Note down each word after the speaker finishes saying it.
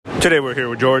Today we're here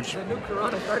with George.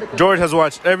 George has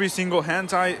watched every single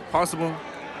hentai possible.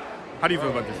 How do you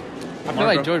feel about this? I feel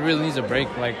like George really needs a break.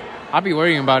 Like, I'll be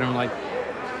worrying about him. Like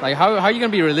how are you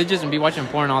gonna be religious and be watching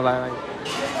porn and all that? Like,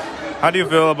 how do you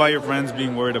feel about your friends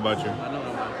being worried about you?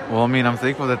 Well, I mean, I'm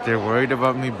thankful that they're worried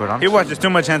about me, but He watches too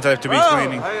much hentai to be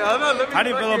explaining. How do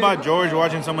you feel about George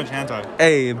watching so much hentai?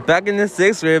 Hey, back in the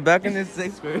 6th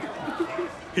grade.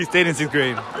 He stayed in 6th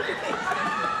grade.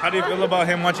 How do you feel about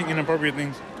him watching inappropriate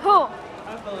things? Who?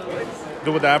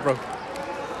 Do with the afro.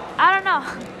 I don't know.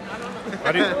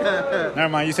 How do you... Never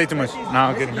mind, you say too much. No,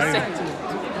 I'm kidding.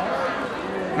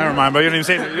 Never mind, but you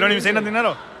don't even say nothing at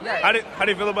all. How do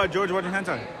you feel about George watching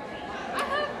hentai?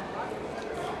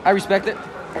 I respect it.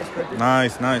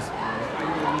 Nice.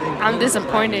 I'm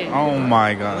disappointed. Oh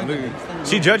my god. Look,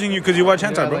 she judging you because you watch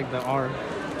hentai, I bro. like the R.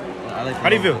 How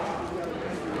do you feel?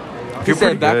 He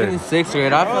said back in the 6th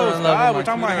grade. I fell in love Stop, with we're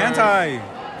talking my about hentai.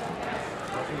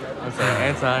 I said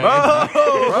anti. Bro,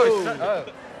 Bro, shut up.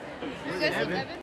 You guys